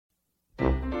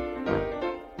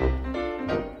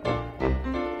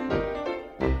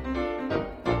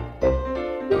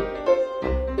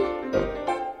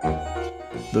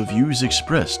The views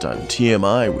expressed on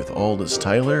TMI with Aldous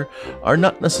Tyler are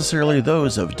not necessarily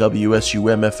those of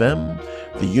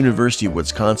WSUM-FM, the University of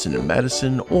Wisconsin in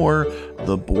Madison, or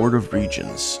the Board of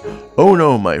Regents. Oh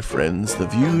no, my friends, the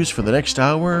views for the next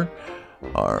hour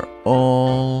are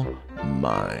all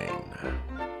mine.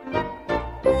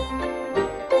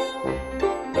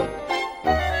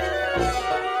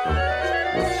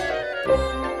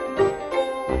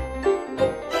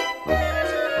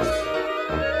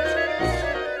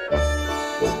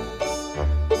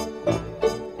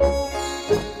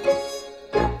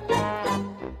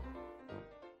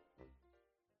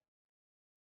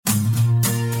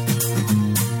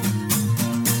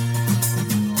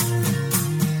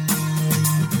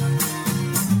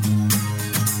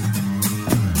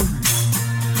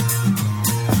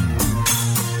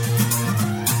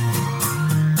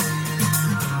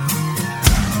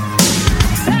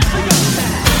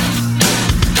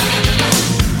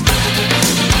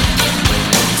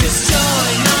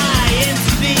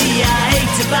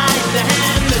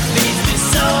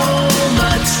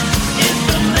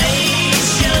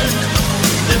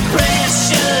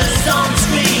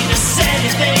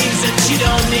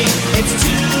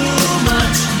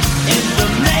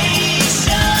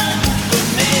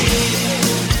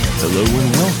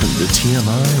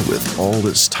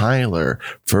 Tyler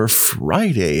for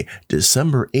Friday,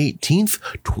 December 18th,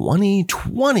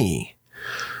 2020.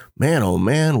 Man, oh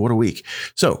man, what a week.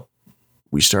 So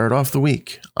we start off the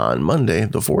week on Monday,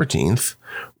 the 14th,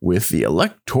 with the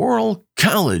Electoral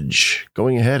College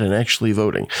going ahead and actually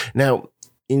voting. Now,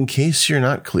 in case you're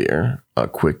not clear, a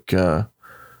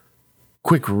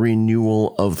quick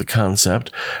renewal of the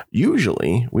concept.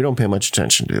 Usually, we don't pay much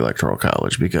attention to the Electoral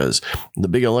College because the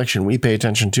big election we pay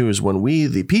attention to is when we,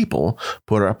 the people,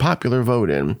 put our popular vote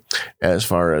in as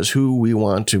far as who we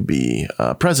want to be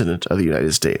president of the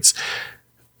United States.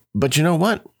 But you know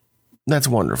what? That's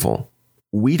wonderful.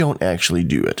 We don't actually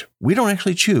do it. We don't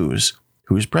actually choose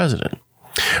who's president.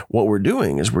 What we're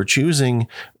doing is we're choosing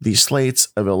the slates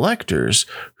of electors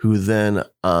who then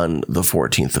on the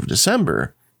 14th of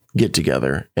December get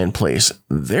together and place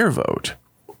their vote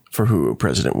for who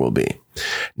president will be.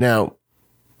 Now,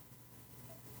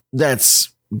 that's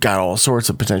got all sorts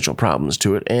of potential problems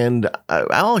to it, and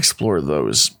I'll explore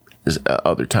those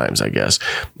other times, I guess,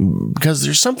 because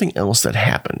there's something else that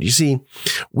happened. You see,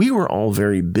 we were all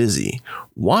very busy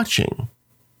watching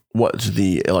what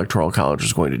the Electoral College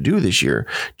was going to do this year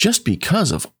just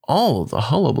because of all of the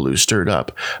hullabaloo stirred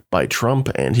up by Trump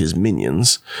and his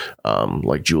minions,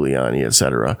 like Giuliani,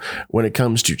 etc. When it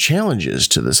comes to challenges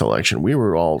to this election, we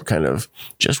were all kind of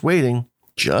just waiting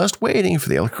for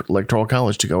the Electoral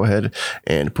College to go ahead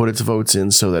and put its votes in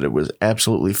so that it was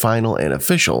absolutely final and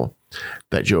official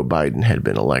that Joe Biden had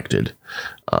been elected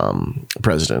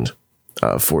president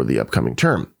for the upcoming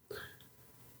term.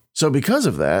 So because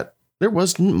of that, there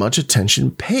wasn't much attention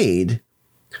paid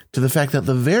to the fact that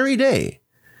the very day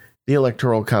the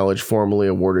Electoral College formally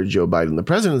awarded Joe Biden the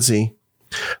presidency,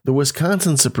 the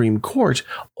Wisconsin Supreme Court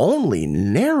only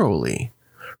narrowly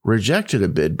rejected a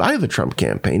bid by the Trump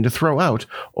campaign to throw out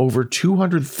over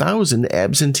 200,000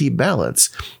 absentee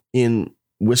ballots in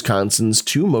Wisconsin's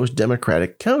two most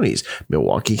Democratic counties,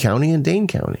 Milwaukee County and Dane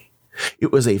County.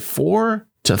 It was a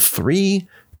 4-3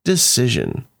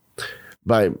 decision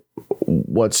by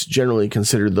what's generally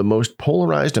considered the most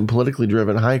polarized and politically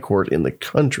driven high court in the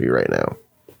country right now.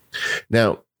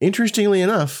 Now, interestingly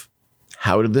enough,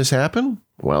 how did this happen?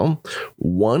 Well,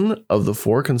 one of the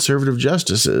four conservative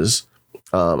justices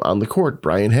on the court,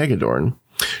 Brian Hagedorn,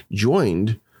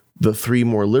 joined the three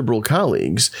more liberal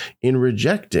colleagues in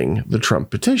rejecting the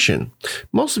Trump petition,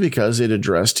 mostly because it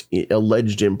addressed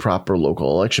alleged improper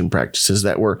local election practices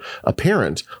that were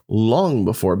apparent long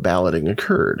before balloting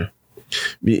occurred.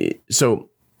 So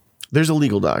there's a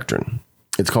legal doctrine.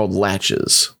 It's called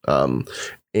laches.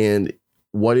 And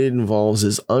what it involves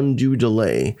is undue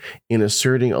delay in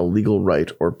asserting a legal right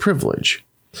or privilege.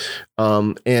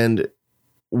 And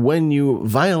when you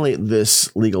violate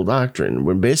this legal doctrine,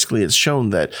 when basically it's shown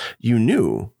that you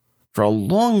knew for a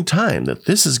long time that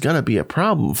this is going to be a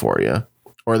problem for you,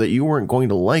 or that you weren't going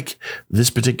to like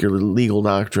this particular legal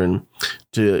doctrine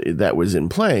that was in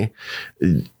play,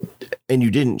 and you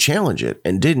didn't challenge it,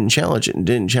 and didn't challenge it, and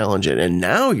didn't challenge it, and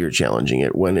now you're challenging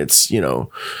it when it's,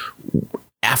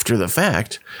 after the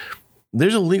fact,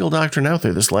 there's a legal doctrine out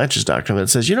there, this laches doctrine, that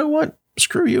says, you know what?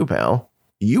 Screw you, pal.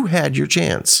 You had your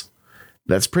chance.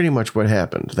 That's pretty much what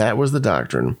happened. That was the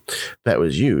doctrine that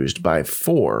was used by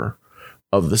 4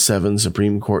 of the 7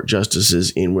 Supreme Court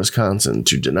justices in Wisconsin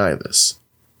to deny this.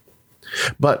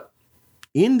 But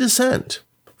in dissent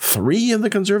three of the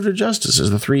conservative justices,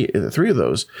 the three of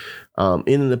those,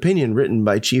 in an opinion written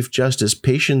by Chief Justice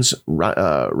Patience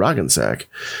Roggensack,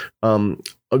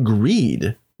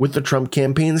 agreed with the Trump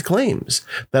campaign's claims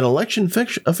that election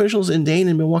officials in Dane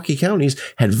and Milwaukee counties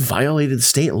had violated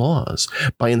state laws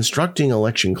by instructing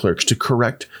election clerks to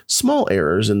correct small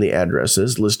errors in the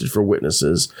addresses listed for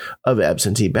witnesses of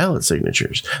absentee ballot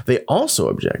signatures. They also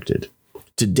objected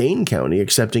to Dane County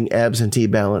accepting absentee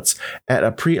ballots at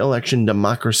a pre-election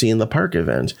Democracy in the Park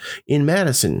event in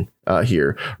Madison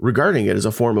here, regarding it as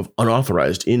a form of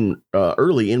unauthorized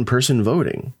early in-person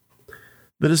voting.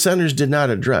 The dissenters did not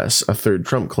address a third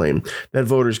Trump claim that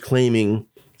voters claiming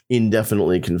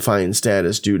indefinitely confined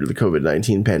status due to the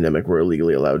COVID-19 pandemic were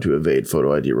illegally allowed to evade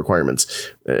photo ID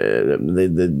requirements.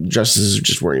 The justices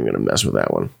just weren't even going to mess with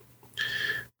that one.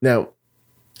 Now,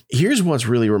 here's what's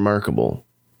really remarkable.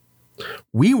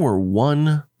 We were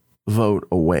one vote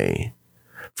away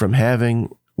from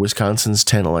having Wisconsin's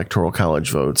 10 Electoral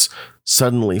College votes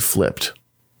suddenly flipped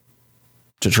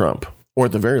to Trump, or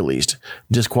at the very least,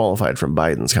 disqualified from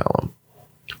Biden's column.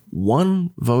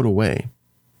 One vote away.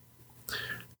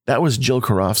 That was Jill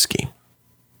Karofsky.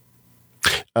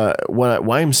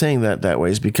 Why I'm saying that way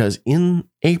is because in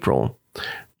April,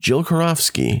 Jill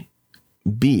Karofsky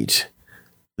beat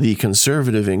the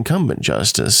conservative incumbent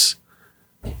justice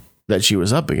that she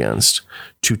was up against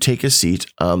to take a seat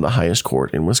on the highest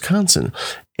court in Wisconsin.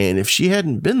 And if she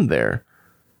hadn't been there,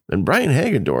 then Brian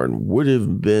Hagedorn would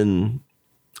have been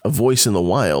a voice in the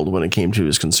wild when it came to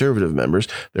his conservative members.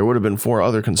 There would have been 4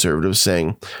 other conservatives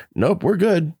saying, nope, we're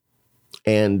good.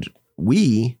 And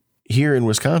we here in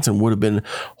Wisconsin would have been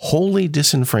wholly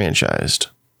disenfranchised.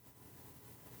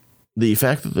 The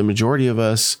fact that the majority of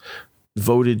us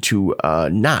voted to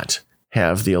not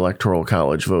have the Electoral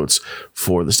College votes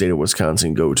for the state of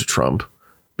Wisconsin go to Trump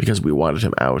because we wanted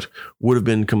him out would have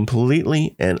been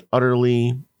completely and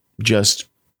utterly just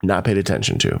not paid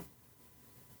attention to.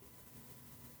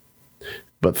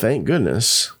 But thank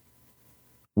goodness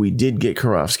we did get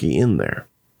Karofsky in there.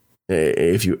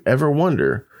 If you ever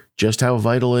wonder just how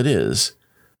vital it is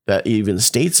that even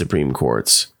state Supreme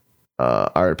Courts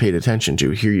are paid attention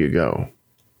to, here you go.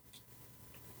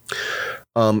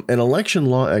 An election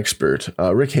law expert,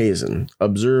 Rick Hazen,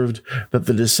 observed that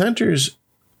the dissenters,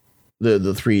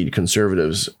 the 3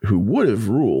 conservatives who would have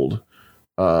ruled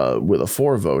with a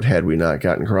 4 vote had we not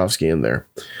gotten Karofsky in there,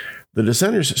 the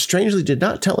dissenters strangely did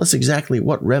not tell us exactly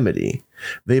what remedy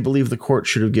they believe the court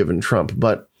should have given Trump.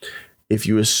 But if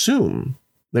you assume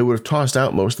they would have tossed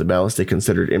out most of the ballots they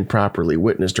considered improperly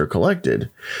witnessed or collected,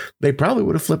 they probably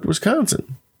would have flipped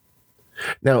Wisconsin.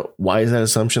 Now, why is that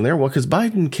assumption there? Well, because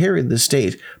Biden carried the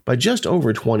state by just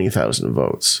over 20,000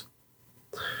 votes.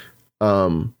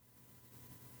 And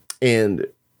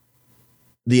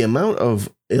the amount of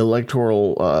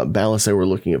electoral ballots they were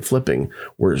looking at flipping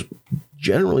were,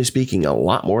 generally speaking, a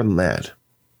lot more than that.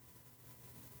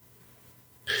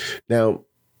 Now,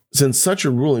 since such a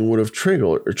ruling would have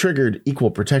triggered equal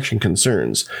protection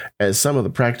concerns, as some of the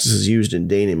practices used in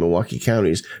Dane and Milwaukee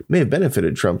counties may have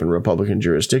benefited Trump and Republican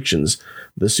jurisdictions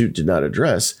the suit did not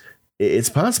address, it's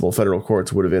possible federal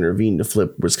courts would have intervened to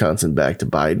flip Wisconsin back to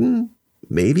Biden,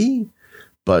 maybe,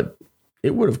 but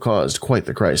it would have caused quite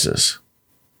the crisis.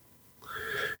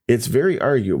 It's very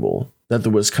arguable that the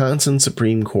Wisconsin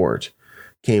Supreme Court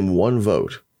came one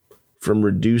vote from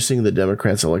reducing the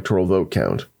Democrats' electoral vote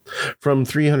count from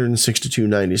 306 to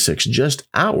 296 just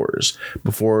hours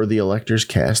before the electors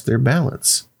cast their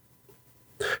ballots.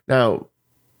 Now,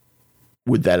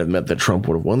 would that have meant that Trump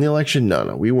would have won the election?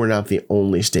 No, we were not the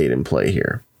only state in play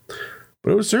here.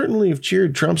 But it would certainly have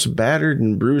cheered Trump's battered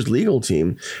and bruised legal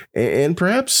team and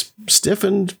perhaps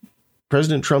stiffened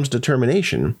President Trump's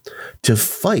determination to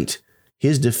fight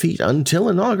his defeat until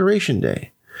Inauguration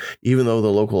Day, even though the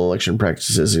local election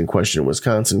practices in question in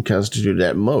Wisconsin constituted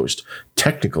at most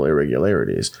technical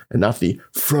irregularities and not the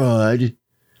fraud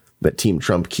that Team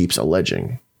Trump keeps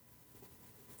alleging.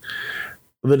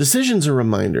 The decision's a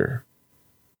reminder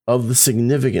of the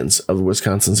significance of the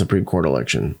Wisconsin Supreme Court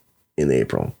election in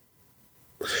April.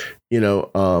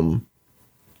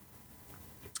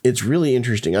 It's really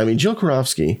interesting. I mean, Jill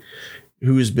Karofsky,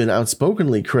 who has been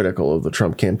outspokenly critical of the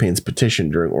Trump campaign's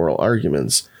petition during oral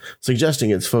arguments,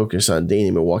 suggesting its focus on Dane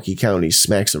and Milwaukee counties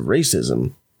smacks of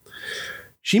racism,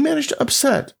 she managed to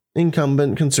upset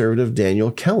incumbent conservative Daniel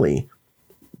Kelly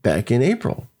back in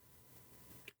April.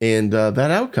 And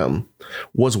that outcome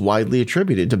was widely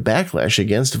attributed to backlash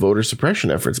against voter suppression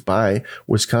efforts by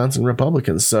Wisconsin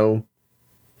Republicans. So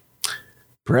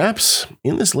perhaps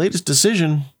in this latest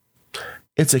decision,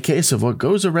 it's a case of what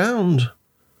goes around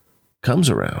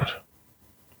comes around.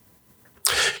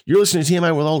 You're listening to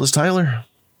TMI with Aldous Tyler.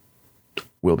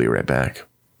 We'll be right back.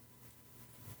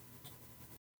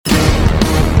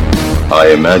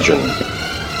 I imagine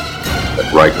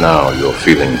that right now you're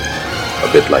feeling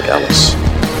a bit like Alice,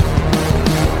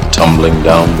 tumbling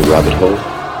down the rabbit hole.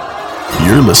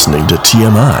 You're listening to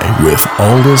TMI with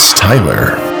Aldous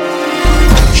Tyler.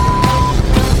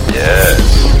 Yes.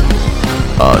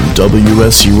 On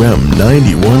WSUM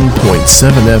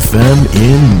 91.7 FM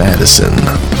in Madison.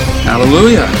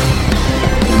 Hallelujah.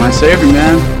 My Savior,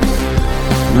 man.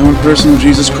 Known person of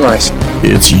Jesus Christ.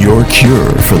 It's your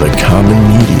cure for the common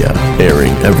media,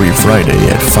 airing every Friday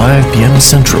at 5 p.m.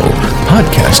 Central,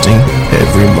 podcasting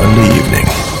every Monday evening.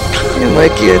 Hey,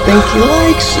 Mikey, I think he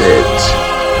likes it.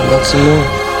 Want some more?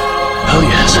 Oh,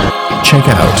 yes. Check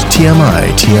out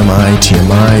TMI.com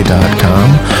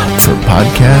for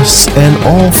podcasts and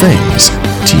all things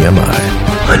TMI.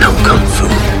 I know Kung Fu.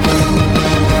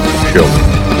 Show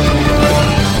me.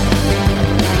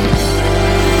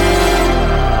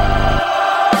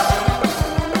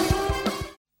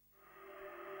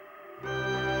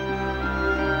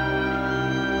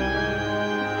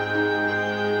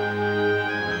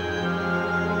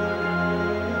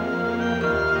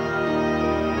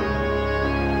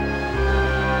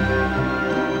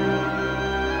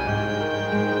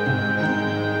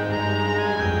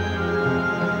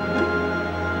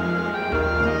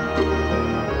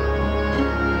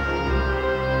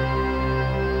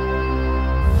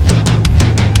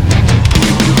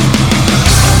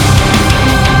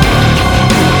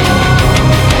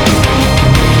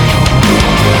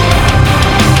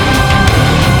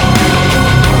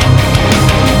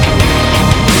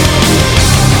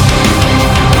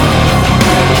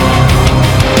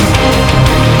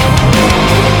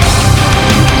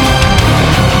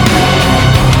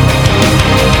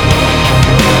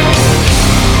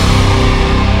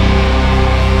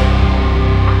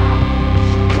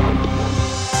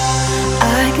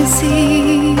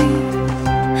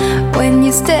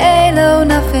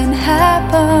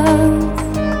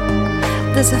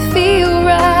 Does it feel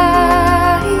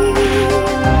right?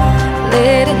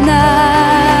 Late at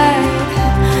night,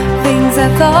 things I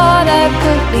thought I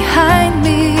put behind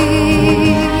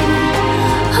me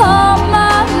on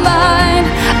my mind.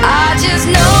 I just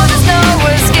know there's no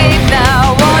escape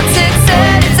now. Once it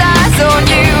set its eyes on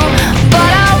you, but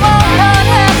I won't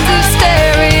have to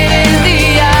stare it in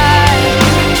the eye.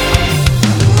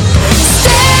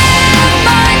 Stand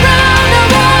my ground, I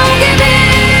won't give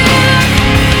in.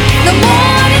 No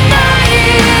more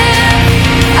denying,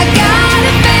 I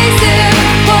gotta face it.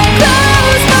 Won't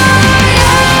close my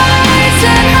eyes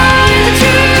and hide the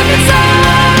truth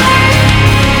inside.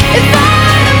 If I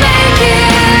don't make it.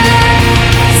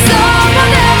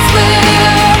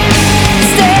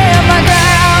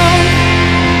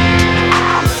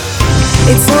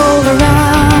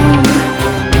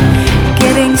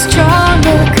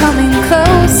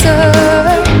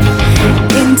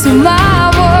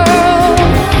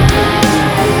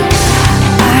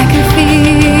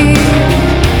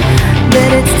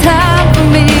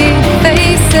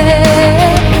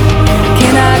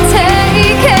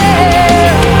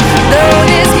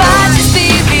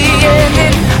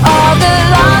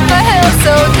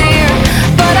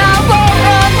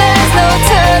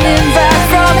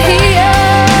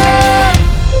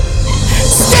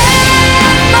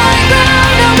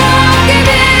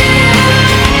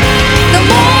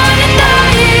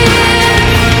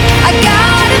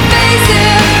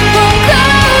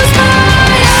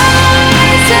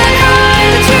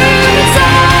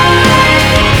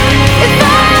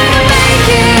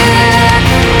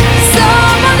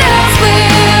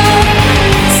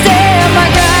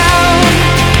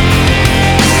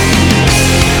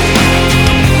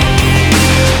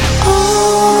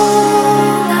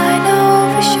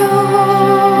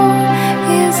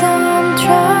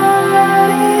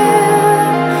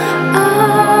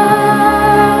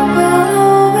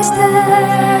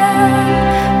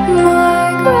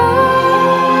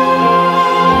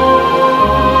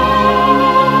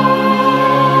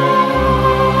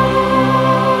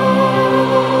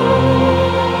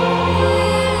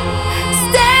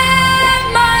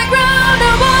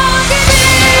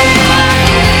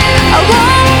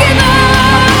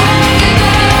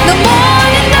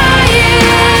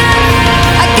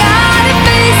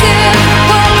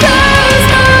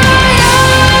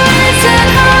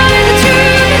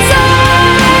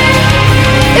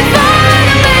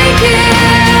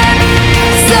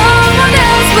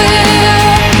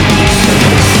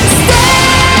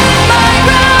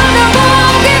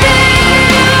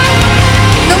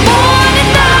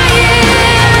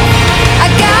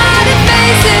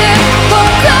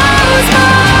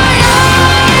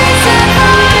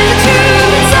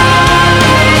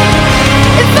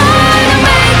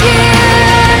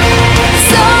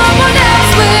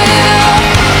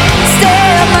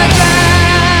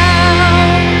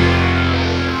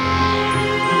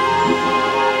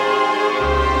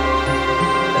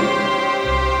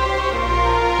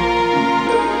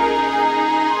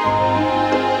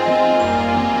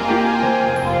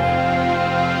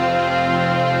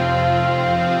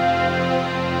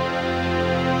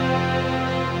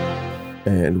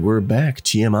 And we're back,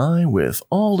 TMI, with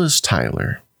Aldous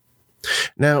Tyler.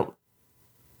 Now,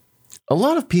 a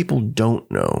lot of people don't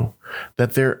know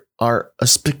that there are a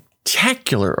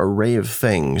spectacular array of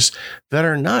things that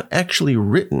are not actually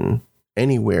written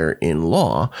anywhere in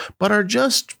law, but are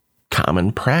just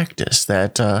common practice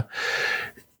that,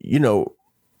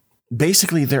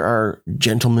 basically there are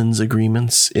gentlemen's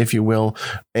agreements, if you will,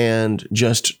 and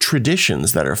just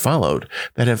traditions that are followed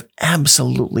that have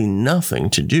absolutely nothing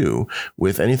to do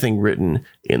with anything written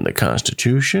in the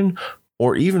Constitution,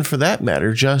 or even for that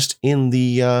matter, just in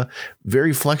the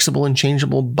very flexible and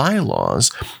changeable bylaws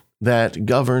that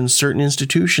govern certain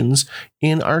institutions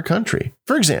in our country.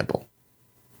 For example,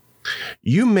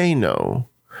 you may know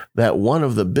that one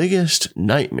of the biggest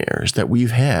nightmares that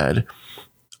we've had,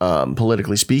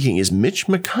 politically speaking, is Mitch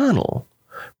McConnell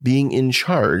being in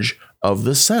charge of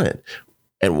the Senate.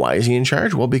 And why is he in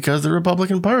charge? Well, because the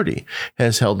Republican Party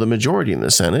has held the majority in the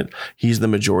Senate. He's the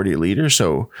majority leader,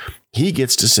 so he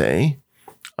gets to say,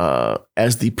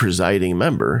 as the presiding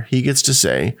member, he gets to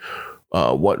say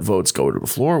what votes go to the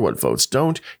floor, what votes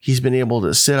don't. He's been able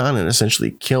to sit on and essentially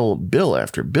kill bill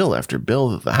after bill after bill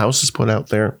that the House has put out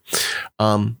there.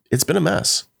 It's been a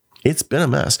mess. It's been a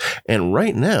mess. And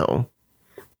right now,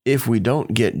 if we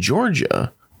don't get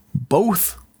Georgia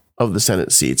both of the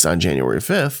Senate seats on January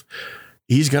 5th,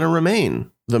 he's going to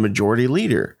remain the majority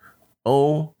leader.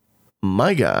 Oh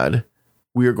my God.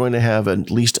 We are going to have at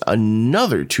least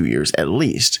another 2 years, at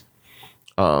least,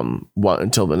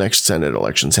 until the next Senate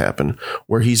elections happen,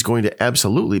 where he's going to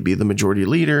absolutely be the majority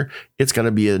leader. It's going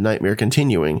to be a nightmare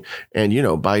continuing. And,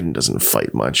 Biden doesn't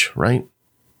fight much, right?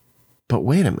 But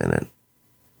wait a minute.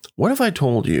 What if I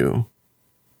told you...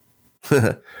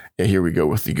 Here we go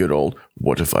with the good old,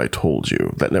 what if I told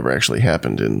you? That never actually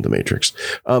happened in The Matrix.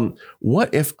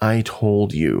 What if I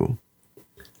told you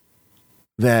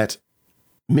that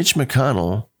Mitch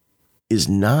McConnell is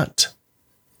not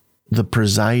the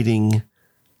presiding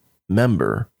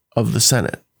member of the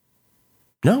Senate?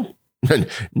 No,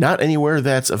 not anywhere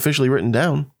that's officially written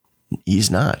down.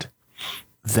 He's not.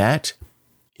 That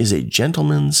is a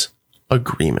gentleman's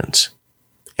agreement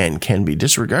and can be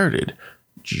disregarded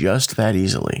just that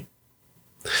easily.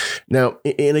 Now,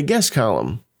 in a guest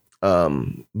column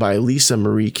by Lisa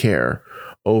Marie Kerr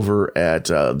over at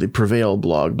the Prevail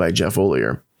blog by Jeff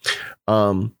Ollier,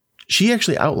 she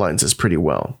actually outlines this pretty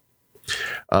well,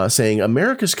 saying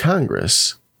America's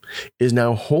Congress is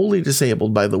now wholly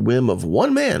disabled by the whim of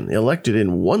one man elected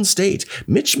in one state.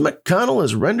 Mitch McConnell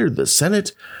has rendered the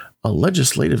Senate a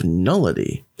legislative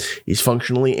nullity. He's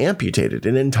functionally amputated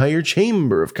an entire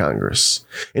chamber of Congress,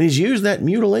 and he's used that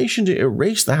mutilation to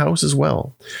erase the House as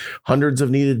well. Hundreds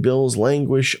of needed bills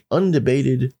languish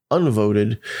undebated,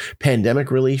 unvoted.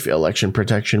 Pandemic relief, election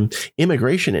protection,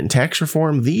 immigration, and tax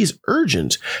reform, these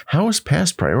urgent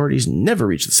House-passed priorities never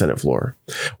reach the Senate floor,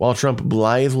 while Trump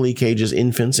blithely cages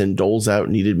infants and doles out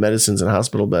needed medicines and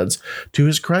hospital beds to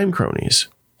his crime cronies.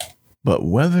 But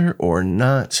whether or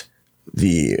not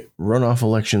the runoff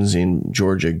elections in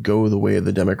Georgia go the way of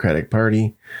the Democratic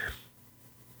Party,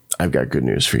 I've got good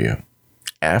news for you.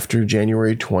 After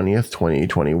January 20th,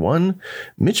 2021,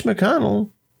 Mitch McConnell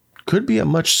could be a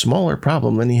much smaller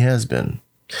problem than he has been.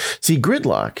 See,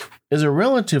 gridlock is a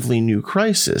relatively new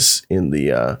crisis in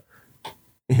the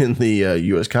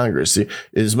U.S. Congress.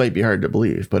 It might be hard to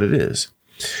believe, but it is.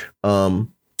 The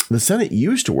Senate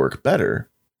used to work better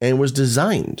and was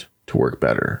designed to work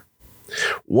better.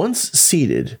 Once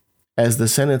seated as the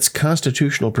Senate's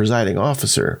constitutional presiding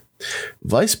officer,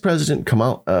 Vice President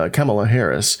Kamala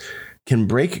Harris can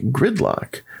break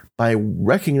gridlock by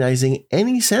recognizing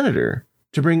any senator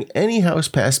to bring any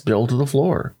House-passed bill to the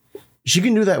floor. She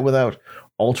can do that without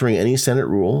altering any Senate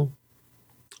rule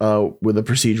with a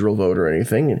procedural vote or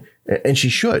anything, and she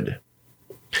should.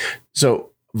 So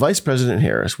Vice President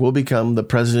Harris will become the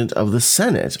president of the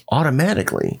Senate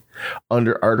automatically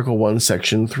under Article 1,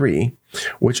 Section 3,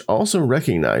 which also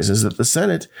recognizes that the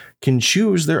Senate can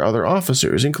choose their other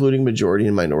officers, including majority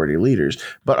and minority leaders.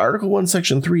 But Article 1,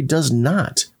 Section 3 does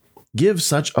not give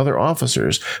such other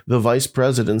officers the vice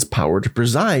president's power to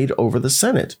preside over the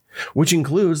Senate, which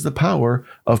includes the power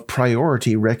of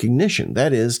priority recognition.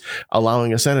 That is,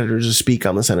 allowing a senator to speak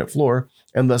on the Senate floor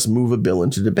and thus move a bill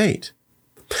into debate.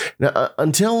 Now,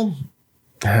 until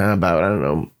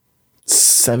about,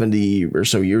 70 or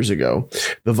so years ago,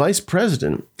 the vice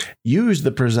president used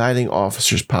the presiding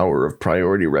officer's power of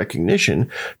priority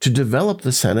recognition to develop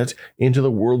the Senate into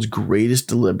the world's greatest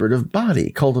deliberative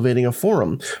body, cultivating a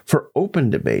forum for open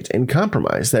debate and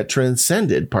compromise that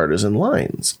transcended partisan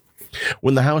lines.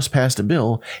 When the House passed a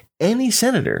bill, any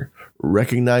senator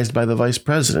recognized by the vice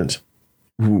president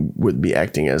who would be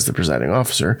acting as the presiding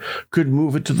officer, could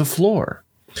move it to the floor,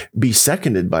 be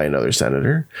seconded by another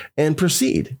senator, and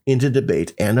proceed into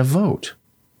debate and a vote.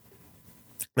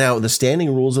 Now, the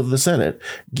standing rules of the Senate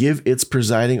give its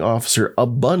presiding officer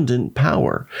abundant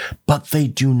power, but they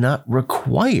do not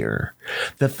require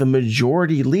that the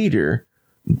majority leader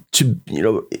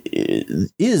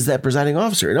is that presiding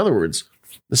officer. In other words,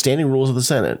 the standing rules of the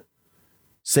Senate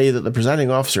say that the presiding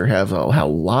officer have a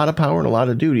lot of power and a lot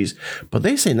of duties, but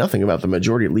they say nothing about the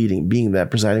majority leading being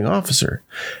that presiding officer.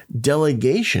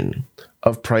 Delegation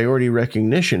of priority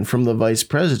recognition from the vice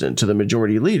president to the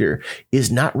majority leader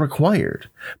is not required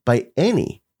by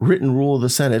any written rule of the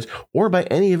Senate or by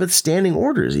any of its standing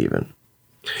orders even.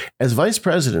 As vice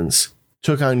presidents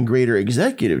took on greater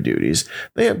executive duties,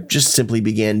 they just simply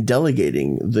began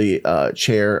delegating the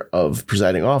chair of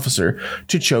presiding officer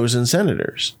to chosen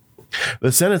senators.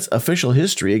 The Senate's official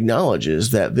history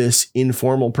acknowledges that this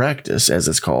informal practice, as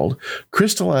it's called,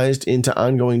 crystallized into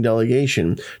ongoing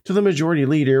delegation to the majority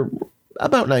leader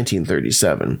about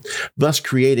 1937, thus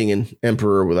creating an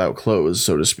emperor without clothes,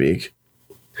 so to speak.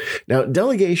 Now,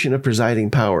 delegation of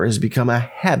presiding power has become a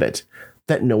habit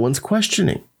that no one's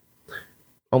questioning.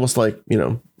 Almost like,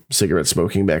 cigarette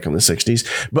smoking back in the 60s.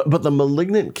 But the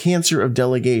malignant cancer of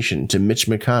delegation to Mitch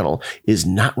McConnell is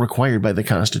not required by the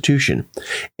Constitution.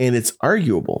 And it's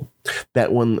arguable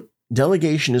that when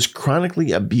delegation is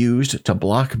chronically abused to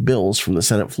block bills from the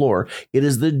Senate floor, it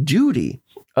is the duty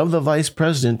of the vice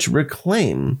president to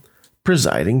reclaim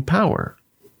presiding power.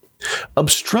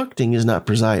 Obstructing is not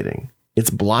presiding. It's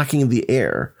blocking the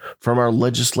air from our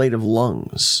legislative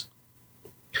lungs.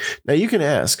 Now you can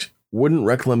ask, wouldn't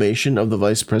reclamation of the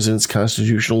vice president's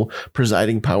constitutional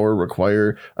presiding power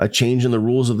require a change in the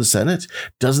rules of the Senate?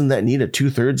 Doesn't that need a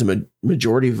 2/3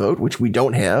 majority vote, which we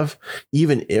don't have,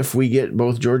 even if we get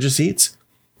both Georgia seats?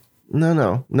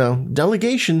 No.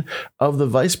 Delegation of the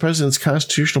vice president's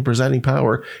constitutional presiding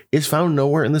power is found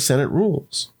nowhere in the Senate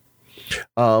rules.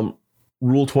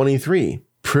 Rule 23,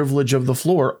 privilege of the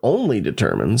floor, only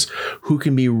determines who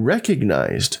can be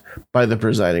recognized by the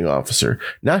presiding officer,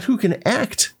 not who can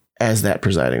act as that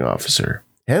presiding officer.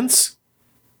 Hence,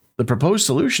 the proposed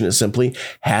solution is simply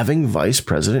having Vice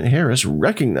President Harris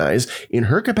recognize in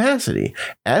her capacity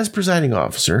as presiding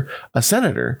officer a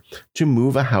senator to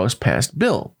move a House-passed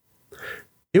bill.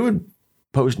 It would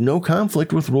pose no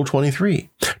conflict with Rule 23,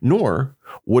 nor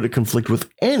would it conflict with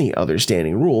any other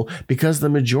standing rule because the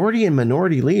majority and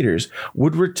minority leaders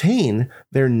would retain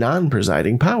their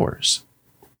non-presiding powers.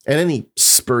 And any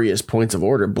spurious points of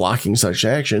order blocking such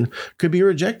action could be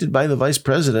rejected by the vice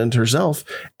president herself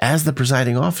as the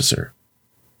presiding officer.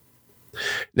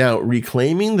 Now,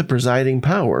 reclaiming the presiding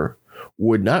power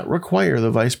would not require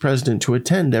the vice president to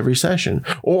attend every session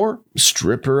or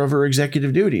strip her of her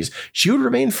executive duties. She would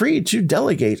remain free to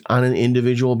delegate on an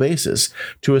individual basis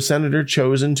to a senator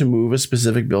chosen to move a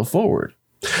specific bill forward.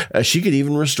 She could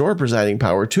even restore presiding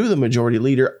power to the majority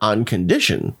leader on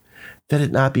condition that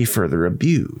it not be further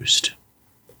abused.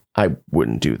 I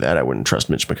wouldn't do that. I wouldn't trust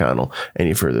Mitch McConnell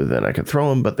any further than I could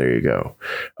throw him, but there you go.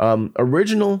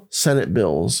 Original Senate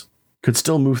bills could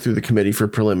still move through the committee for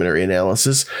preliminary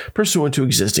analysis pursuant to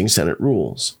existing Senate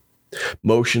rules.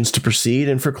 Motions to proceed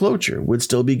and for cloture would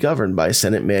still be governed by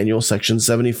Senate Manual Section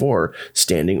 74,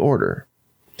 Standing Order.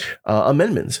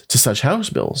 Amendments to such House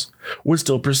bills would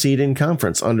still proceed in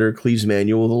conference under Cleave's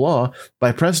Manual of the Law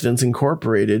by precedents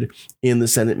incorporated in the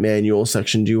Senate Manual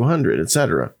Section 200,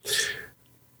 etc.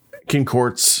 Can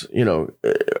courts,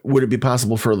 would it be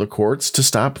possible for the courts to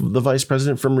stop the vice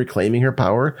president from reclaiming her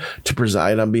power to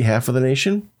preside on behalf of the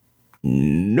nation?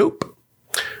 Nope.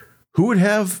 Who would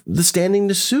have the standing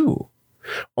to sue?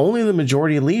 Only the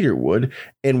majority leader would,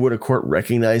 and would a court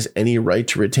recognize any right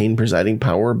to retain presiding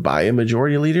power by a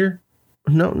majority leader?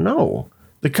 No.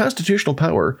 The constitutional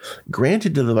power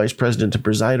granted to the vice president to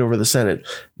preside over the Senate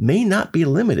may not be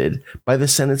limited by the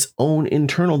Senate's own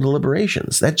internal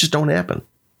deliberations. That just don't happen.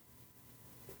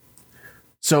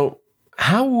 So,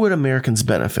 how would Americans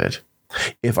benefit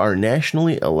if our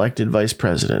nationally elected vice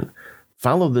president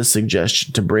followed this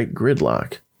suggestion to break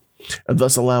gridlock,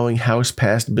 thus allowing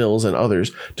House-passed bills and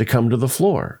others to come to the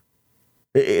floor?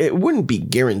 It wouldn't be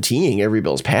guaranteeing every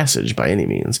bill's passage by any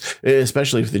means,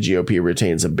 especially if the GOP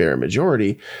retains a bare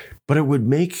majority, but it would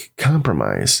make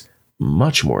compromise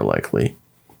much more likely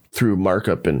through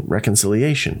markup and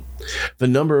reconciliation. The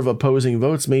number of opposing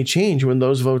votes may change when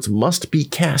those votes must be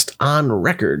cast on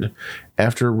record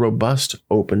after robust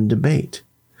open debate.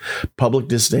 Public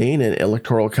disdain and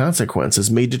electoral consequences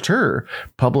may deter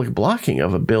public blocking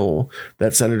of a bill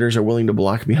that senators are willing to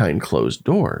block behind closed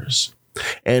doors.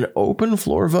 And open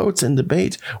floor votes and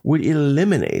debate would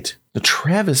eliminate the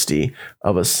travesty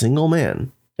of a single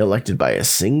man elected by a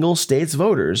single state's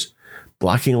voters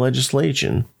blocking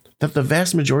legislation that the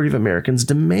vast majority of Americans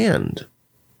demand.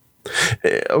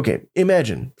 Okay,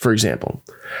 imagine, for example,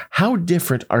 how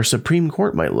different our Supreme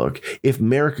Court might look if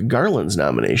Merrick Garland's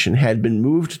nomination had been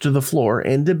moved to the floor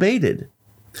and debated.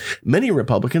 Many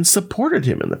Republicans supported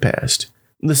him in the past.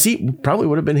 The seat probably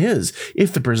would have been his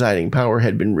if the presiding power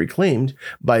had been reclaimed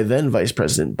by then Vice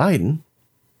President Biden.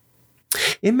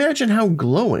 Imagine how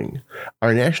glowing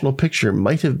our national picture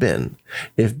might have been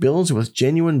if bills with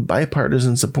genuine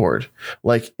bipartisan support,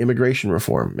 like immigration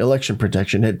reform, election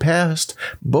protection, had passed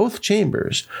both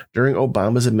chambers during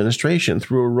Obama's administration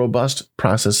through a robust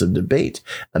process of debate,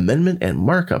 amendment, and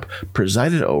markup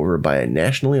presided over by a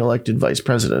nationally elected vice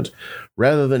president,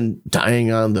 rather than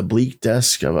dying on the bleak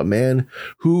desk of a man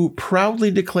who proudly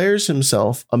declares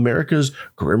himself America's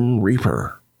Grim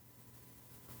Reaper.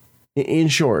 In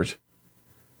short,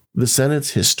 the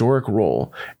Senate's historic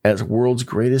role as world's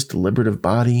greatest deliberative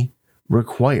body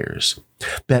requires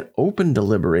that open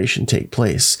deliberation take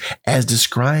place as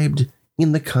described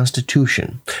in the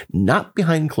Constitution, not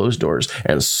behind closed doors,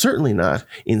 and certainly not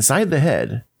inside the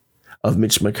head of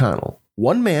Mitch McConnell,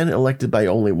 one man elected by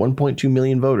only 1.2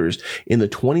 million voters in the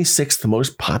 26th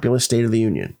most populous state of the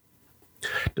Union.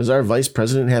 Does our vice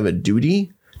president have a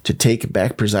duty to take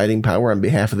back presiding power on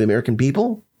behalf of the American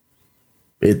people?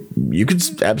 You could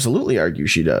absolutely argue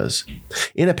she does.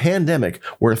 In a pandemic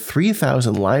where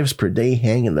 3,000 lives per day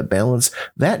hang in the balance,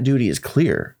 that duty is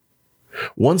clear.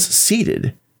 Once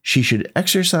seated, she should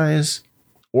exercise,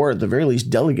 or at the very least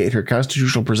delegate, her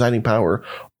constitutional presiding power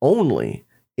only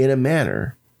in a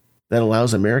manner that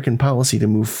allows American policy to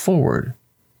move forward.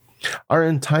 Our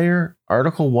entire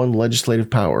Article 1 legislative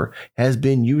power has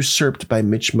been usurped by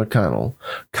Mitch McConnell,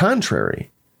 contrary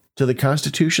to the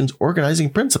Constitution's organizing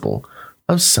principle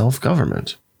of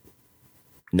self-government.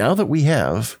 Now that we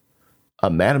have a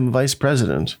Madam Vice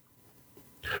President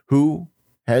who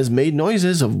has made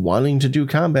noises of wanting to do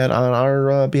combat on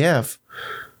our behalf,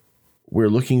 we're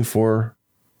looking for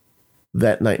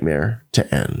that nightmare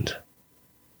to end.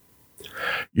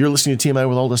 You're listening to TMI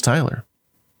with Aldous Tyler.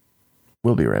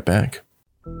 We'll be right back.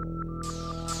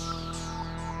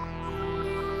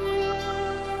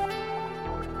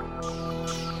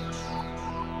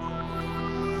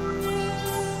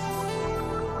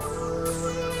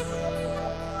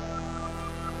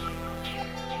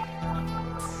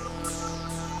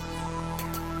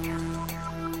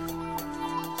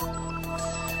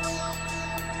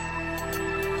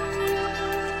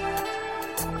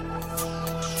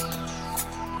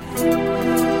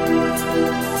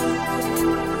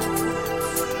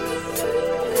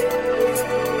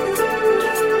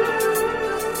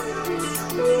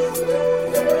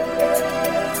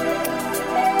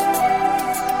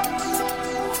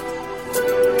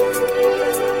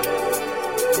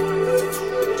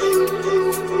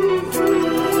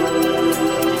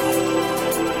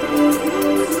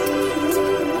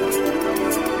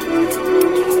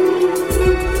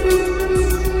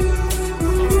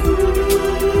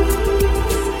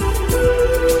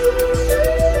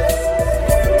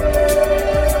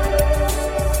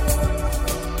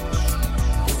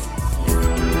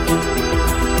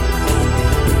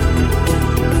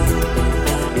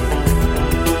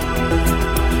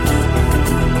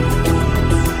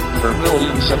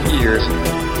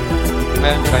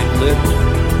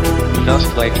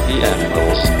 Like the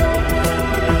animals.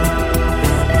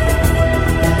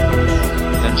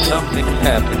 Then something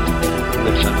happened,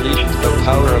 which unleashed the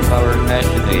power of our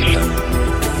imagination.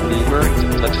 We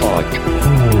learned to talk.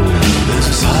 There's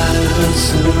a silence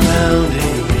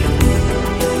surrounding me.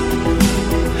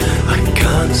 I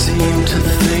can't seem to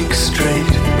think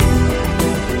straight.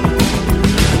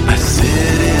 I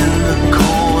sit in the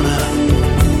corner,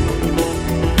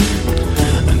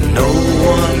 and no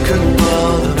one can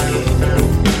bother me.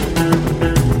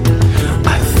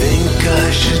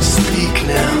 I should speak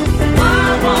now.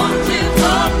 Why won't you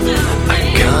talk to me? I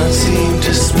can't seem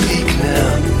to speak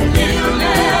now. You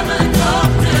never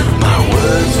talk to me. My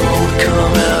words won't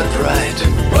come out right.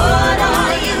 What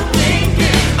are you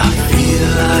thinking? I feel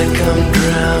like I'm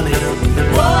drowning.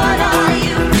 What are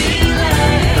you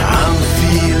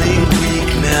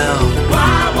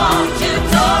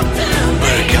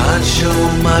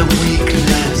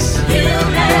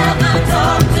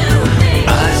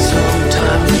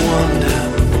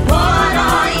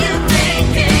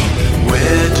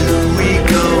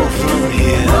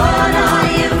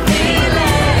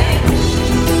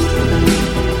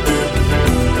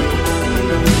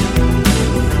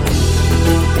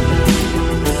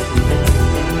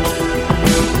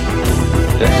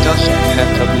It doesn't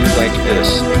have to be like this.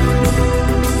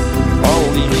 All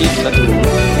we need to do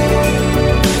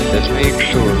is make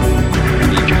sure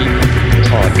we keep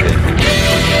talking.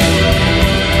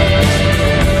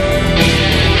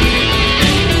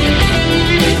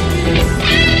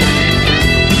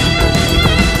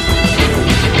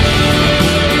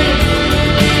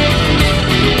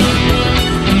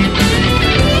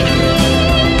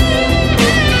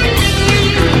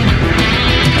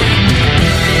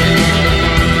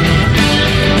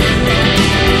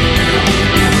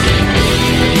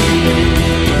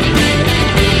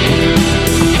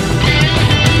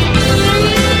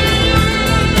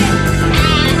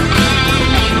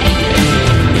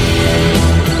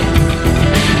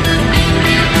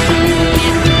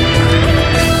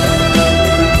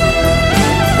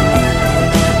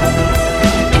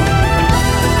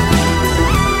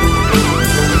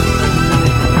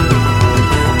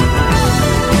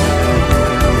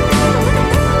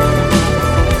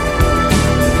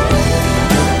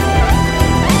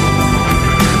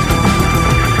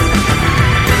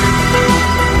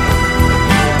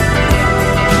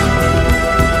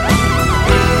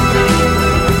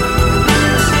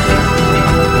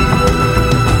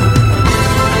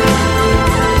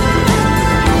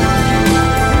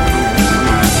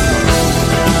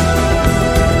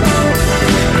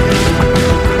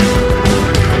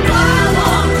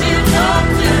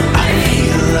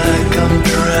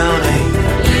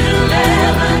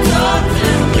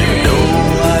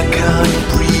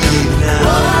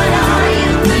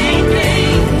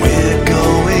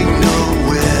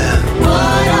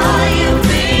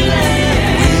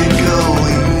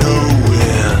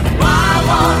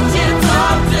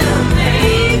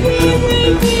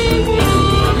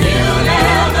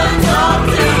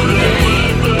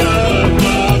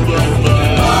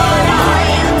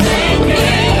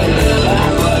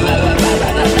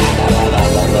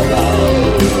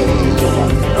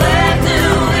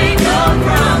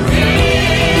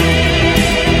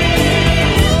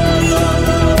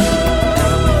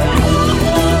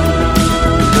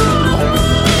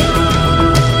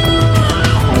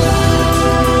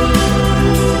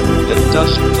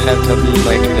 Have to be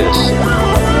like this.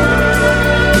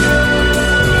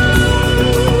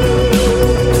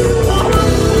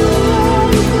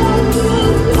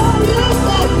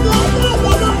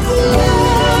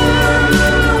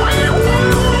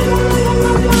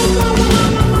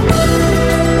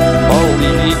 All we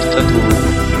need to do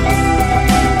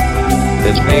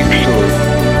is make sure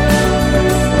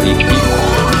we keep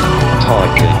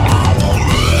talking.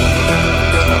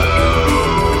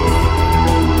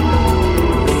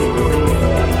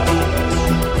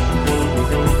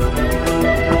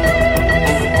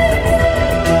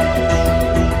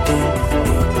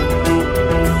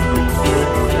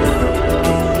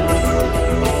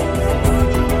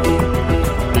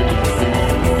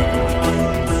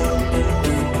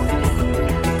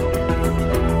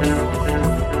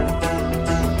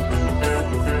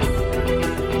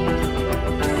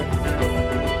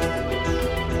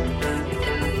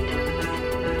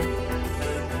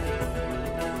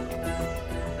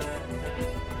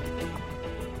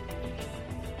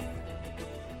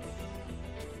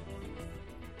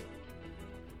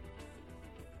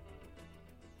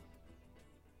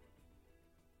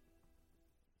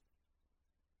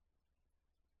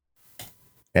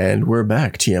 And we're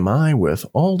back, TMI, with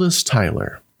Aldous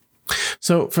Tyler.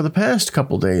 So for the past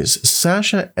couple days,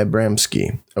 Sasha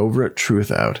Abramsky over at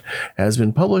Truthout has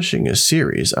been publishing a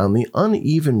series on the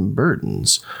uneven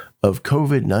burdens of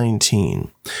COVID-19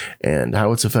 and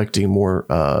how it's affecting more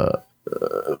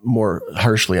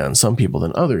harshly on some people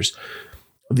than others.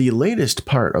 The latest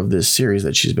part of this series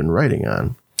that she's been writing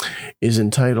on is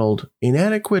entitled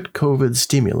Inadequate COVID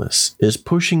Stimulus is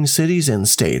Pushing Cities and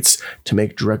States to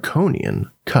Make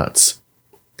Draconian Cuts.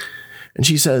 And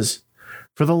she says,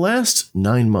 for the last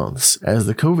 9 months, as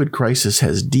the COVID crisis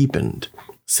has deepened,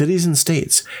 cities and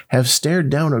states have stared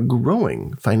down a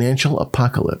growing financial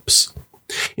apocalypse.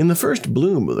 In the first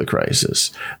bloom of the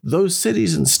crisis, those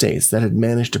cities and states that had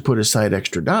managed to put aside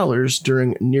extra dollars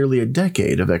during nearly a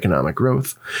decade of economic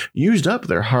growth used up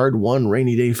their hard-won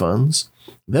rainy day funds.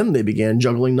 Then they began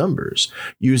juggling numbers,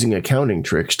 using accounting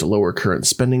tricks to lower current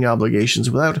spending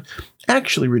obligations without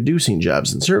actually reducing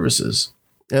jobs and services.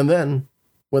 And then,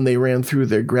 when they ran through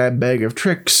their grab bag of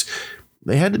tricks,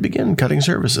 they had to begin cutting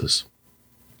services.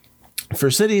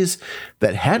 For cities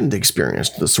that hadn't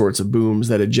experienced the sorts of booms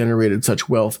that had generated such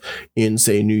wealth in,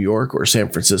 say, New York or San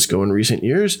Francisco in recent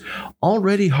years,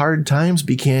 already hard times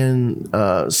began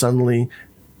suddenly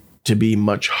to be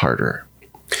much harder.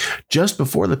 Just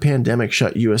before the pandemic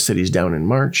shut U.S. cities down in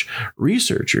March,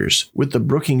 researchers with the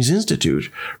Brookings Institute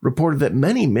reported that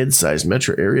many mid-sized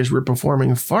metro areas were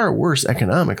performing far worse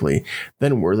economically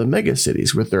than were the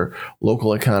megacities, with their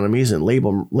local economies and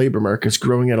labor markets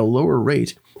growing at a lower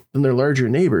rate than their larger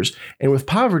neighbors, and with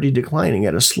poverty declining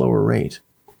at a slower rate.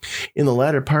 In the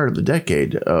latter part of the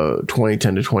decade,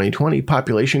 2010 to 2020,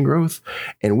 population growth,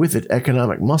 and with it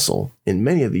economic muscle, in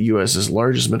many of the U.S.'s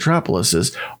largest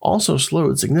metropolises also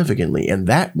slowed significantly, and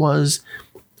that was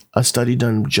a study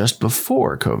done just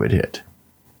before COVID hit.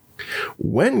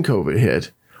 When COVID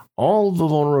hit, all the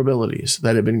vulnerabilities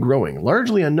that had been growing,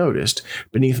 largely unnoticed,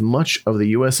 beneath much of the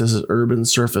U.S.'s urban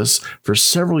surface for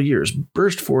several years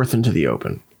burst forth into the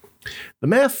open. The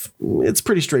math, it's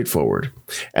pretty straightforward.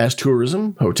 As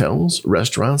tourism, hotels,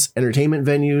 restaurants, entertainment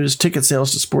venues, ticket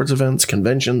sales to sports events,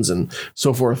 conventions, and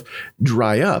so forth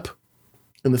dry up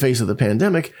in the face of the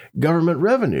pandemic, government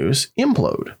revenues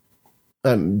implode.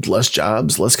 Less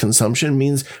jobs, less consumption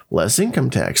means less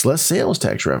income tax, less sales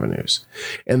tax revenues.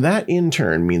 And that in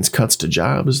turn means cuts to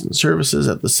jobs and services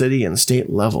at the city and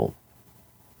state level.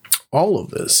 All of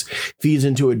this feeds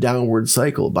into a downward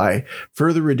cycle by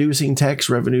further reducing tax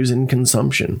revenues and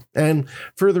consumption, and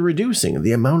further reducing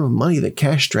the amount of money that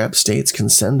cash-strapped states can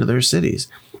send to their cities,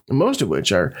 most of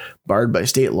which are barred by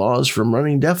state laws from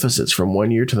running deficits from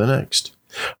one year to the next.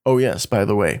 Oh yes, by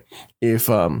the way, if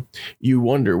you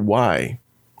wonder why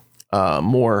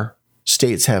more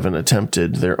states haven't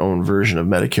attempted their own version of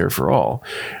Medicare for all,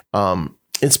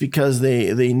 it's because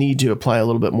they need to apply a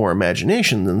little bit more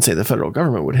imagination than, say, the federal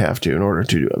government would have to in order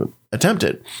to attempt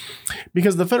it.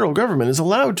 Because the federal government is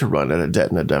allowed to run at a debt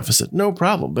and a deficit, no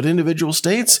problem. But individual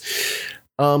states,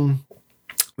 there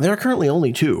are currently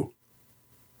only 2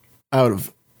 out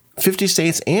of 50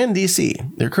 states and D.C.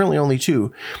 There are currently only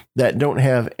 2 that don't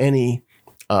have any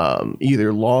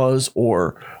either laws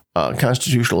or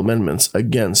constitutional amendments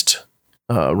against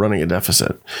running a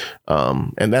deficit.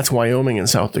 And that's Wyoming and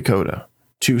South Dakota.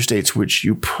 2 states which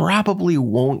you probably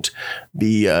won't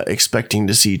be expecting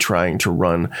to see trying to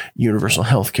run universal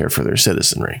health care for their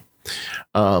citizenry.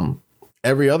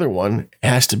 Every other one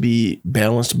has to be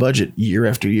balanced budget year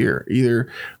after year,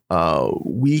 either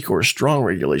weak or strong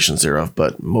regulations thereof,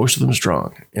 but most of them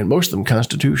strong and most of them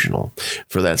constitutional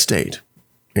for that state.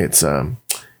 It's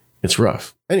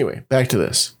rough. Anyway, back to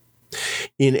this.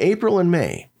 In April and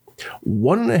May,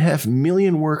 1.5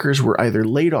 million workers were either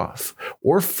laid off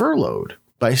or furloughed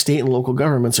by state and local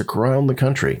governments around the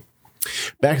country.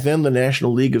 Back then, the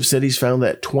National League of Cities found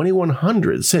that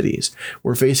 2,100 cities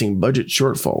were facing budget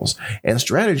shortfalls and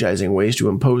strategizing ways to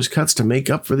impose cuts to make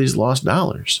up for these lost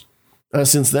dollars.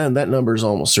 Since then, that number has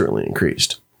almost certainly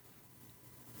increased.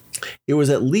 It was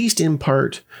at least in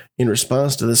part in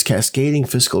response to this cascading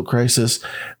fiscal crisis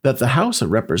that the House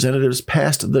of Representatives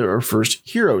passed their first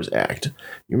HEROES Act.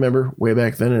 You remember way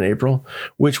back then in April,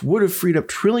 which would have freed up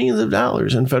trillions of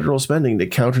dollars in federal spending to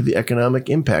counter the economic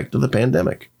impact of the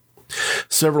pandemic.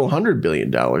 Several $100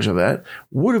 billion of that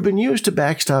would have been used to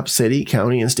backstop city,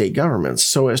 county, and state governments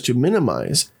so as to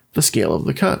minimize the scale of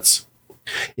the cuts.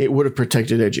 It would have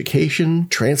protected education,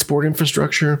 transport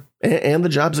infrastructure, and the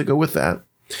jobs that go with that.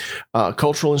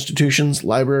 Cultural institutions,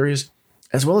 libraries,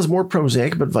 as well as more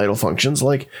prosaic but vital functions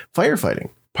like firefighting,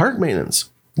 park maintenance,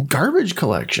 garbage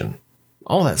collection,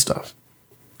 all that stuff.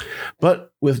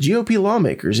 But with GOP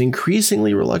lawmakers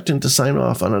increasingly reluctant to sign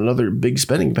off on another big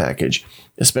spending package,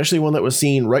 especially one that was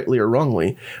seen, rightly or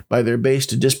wrongly, by their base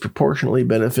to disproportionately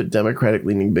benefit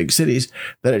Democratic-leaning big cities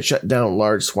that had shut down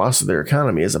large swaths of their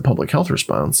economy as a public health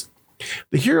response,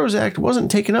 the HEROES Act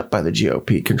wasn't taken up by the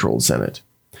GOP-controlled Senate.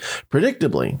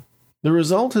 Predictably, the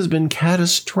result has been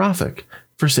catastrophic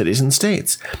for cities and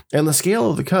states, and the scale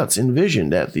of the cuts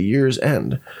envisioned at the year's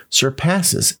end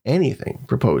surpasses anything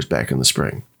proposed back in the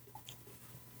spring.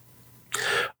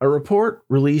 A report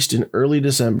released in early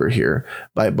December here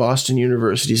by Boston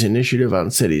University's Initiative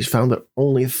on Cities found that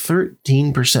only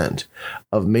 13%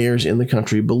 of mayors in the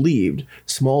country believed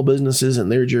small businesses in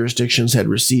their jurisdictions had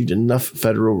received enough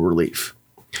federal relief.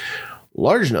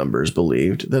 Large numbers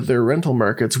believed that their rental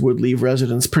markets would leave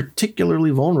residents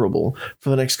particularly vulnerable for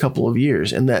the next couple of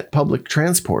years, and that public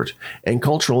transport and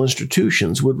cultural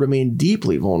institutions would remain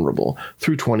deeply vulnerable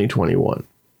through 2021.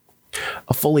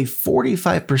 A fully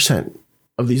 45%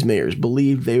 of these mayors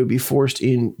believed they would be forced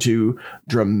into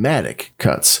dramatic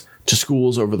cuts to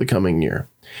schools over the coming year.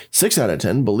 6 out of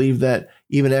 10 believed that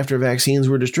even after vaccines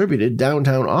were distributed,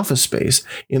 downtown office space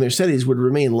in their cities would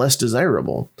remain less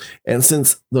desirable. And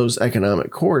since those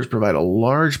economic cores provide a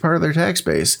large part of their tax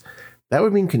base, that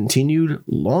would mean continued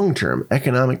long-term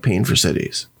economic pain for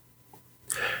cities.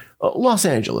 Los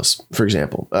Angeles, for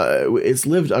example, it's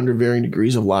lived under varying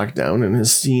degrees of lockdown and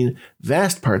has seen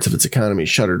vast parts of its economy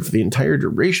shuttered for the entire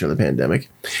duration of the pandemic,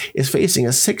 is facing a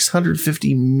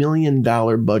 $650 million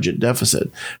budget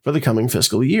deficit for the coming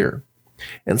fiscal year.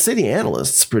 And city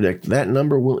analysts predict that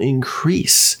number will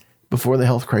increase before the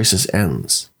health crisis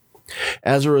ends.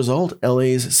 As a result,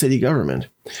 LA's city government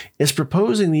is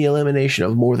proposing the elimination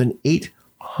of more than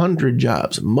 800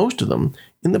 jobs, most of them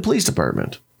in the police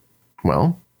department.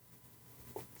 Well,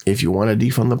 if you want to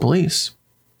defund the police,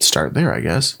 start there, I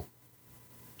guess.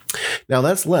 Now,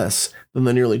 that's less than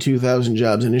the nearly 2,000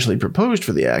 jobs initially proposed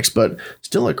for the acts, but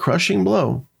still a crushing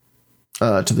blow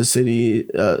to the city,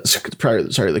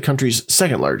 the country's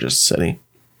second largest city.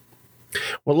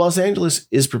 What Los Angeles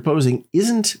is proposing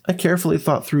isn't a carefully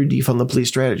thought through defund the police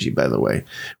strategy, by the way,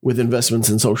 with investments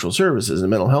in social services and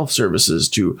mental health services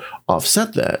to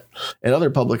offset that, and other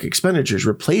public expenditures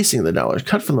replacing the dollars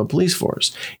cut from the police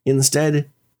force. Instead,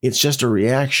 it's just a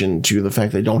reaction to the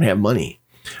fact they don't have money,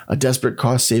 a desperate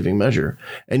cost-saving measure.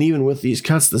 And even with these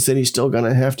cuts, the city's still going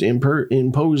to have to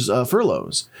impose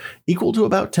furloughs, equal to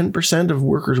about 10% of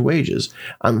workers' wages,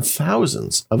 on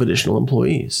thousands of additional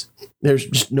employees. There's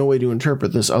just no way to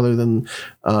interpret this other than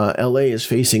LA is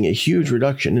facing a huge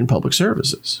reduction in public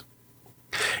services.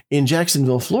 In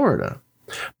Jacksonville, Florida,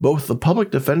 both the Public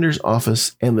Defender's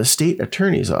Office and the State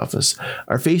Attorney's Office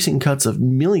are facing cuts of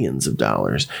millions of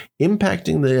dollars,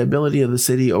 impacting the ability of the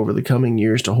city over the coming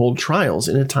years to hold trials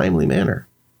in a timely manner.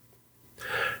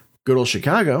 Good old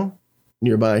Chicago,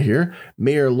 nearby here,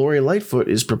 Mayor Lori Lightfoot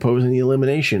is proposing the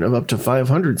elimination of up to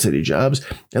 500 city jobs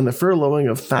and the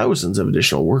furloughing of thousands of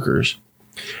additional workers.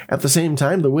 At the same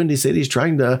time, the Windy City is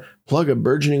trying to plug a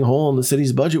burgeoning hole in the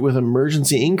city's budget with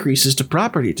emergency increases to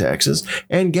property taxes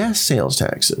and gas sales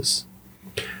taxes.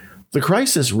 The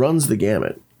crisis runs the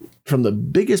gamut, from the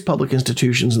biggest public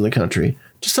institutions in the country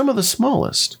to some of the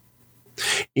smallest.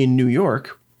 In New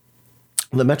York,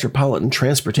 the Metropolitan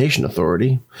Transportation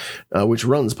Authority, which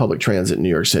runs public transit in New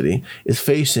York City, is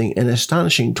facing an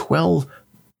astonishing $12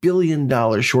 billion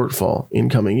shortfall in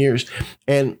coming years,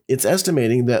 and it's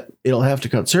estimating that it'll have to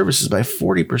cut services by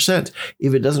 40%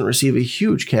 if it doesn't receive a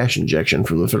huge cash injection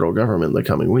from the federal government in the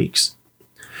coming weeks.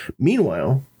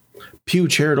 Meanwhile, Pew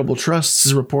Charitable Trusts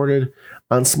has reported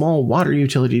on small water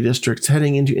utility districts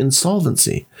heading into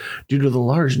insolvency due to the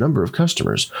large number of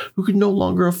customers who could no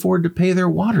longer afford to pay their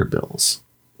water bills.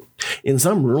 In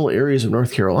some rural areas of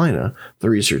North Carolina, the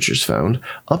researchers found,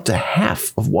 up to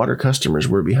half of water customers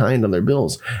were behind on their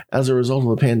bills as a result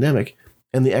of the pandemic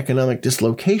and the economic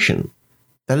dislocation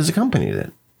that has accompanied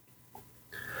it.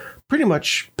 Pretty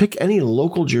much pick any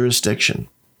local jurisdiction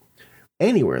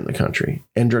anywhere in the country,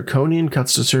 and draconian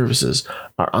cuts to services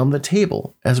are on the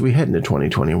table as we head into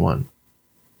 2021.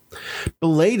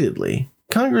 Belatedly,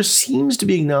 Congress seems to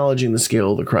be acknowledging the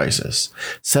scale of the crisis.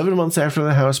 7 months after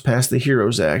the House passed the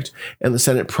HEROES Act and the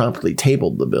Senate promptly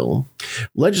tabled the bill,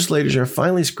 legislators are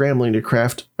finally scrambling to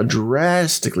craft a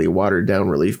drastically watered-down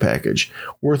relief package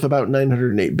worth about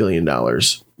 $908 billion,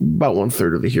 about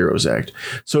one-third of the HEROES Act,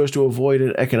 so as to avoid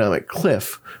an economic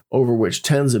cliff over which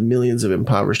tens of millions of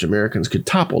impoverished Americans could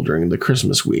topple during the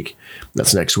Christmas week.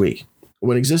 That's next week,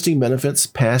 when existing benefits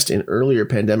passed in earlier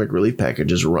pandemic relief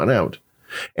packages run out,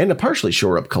 and to partially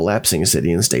shore up collapsing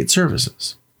city and state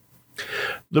services.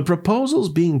 The proposals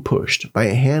being pushed by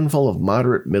a handful of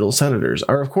moderate middle senators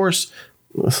are, of course,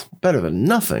 better than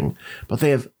nothing, but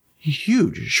they have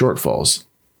huge shortfalls.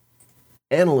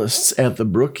 Analysts at the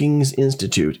Brookings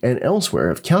Institute and elsewhere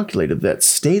have calculated that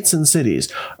states and cities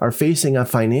are facing a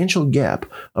financial gap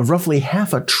of roughly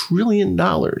 $500 billion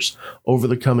over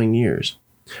the coming years.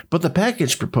 But the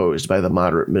package proposed by the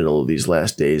moderate middle of these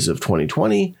last days of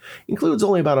 2020 includes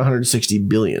only about $160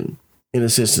 billion in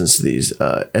assistance to these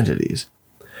entities.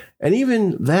 And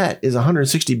even that is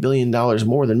 $160 billion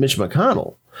more than Mitch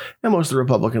McConnell and most of the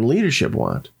Republican leadership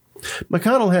want.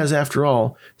 McConnell has, after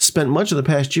all, spent much of the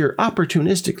past year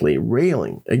opportunistically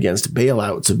railing against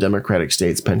bailouts of Democratic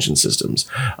states' pension systems,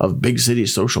 of big city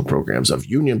social programs, of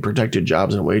union-protected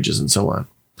jobs and wages, and so on.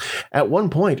 At one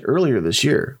point earlier this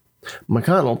year,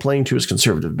 McConnell, playing to his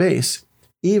conservative base,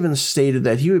 even stated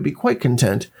that he would be quite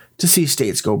content to see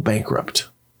states go bankrupt.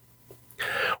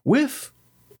 With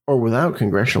or without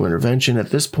congressional intervention, at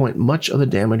this point, much of the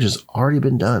damage has already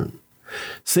been done.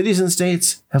 Cities and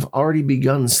states have already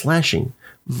begun slashing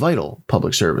vital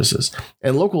public services,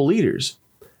 and local leaders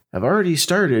have already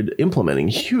started implementing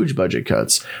huge budget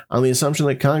cuts on the assumption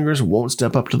that Congress won't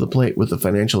step up to the plate with the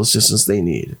financial assistance they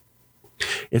need.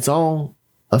 It's all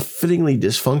a fittingly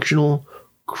dysfunctional,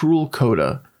 cruel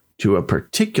coda to a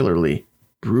particularly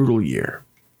brutal year.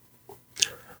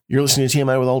 You're listening to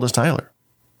TMI with Aldous Tyler.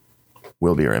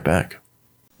 We'll be right back.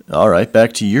 All right,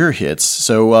 back to your hits.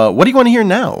 So what do you want to hear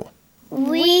now?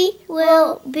 We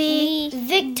will be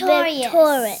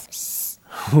victorious.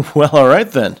 Well, all right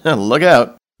then. Look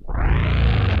out.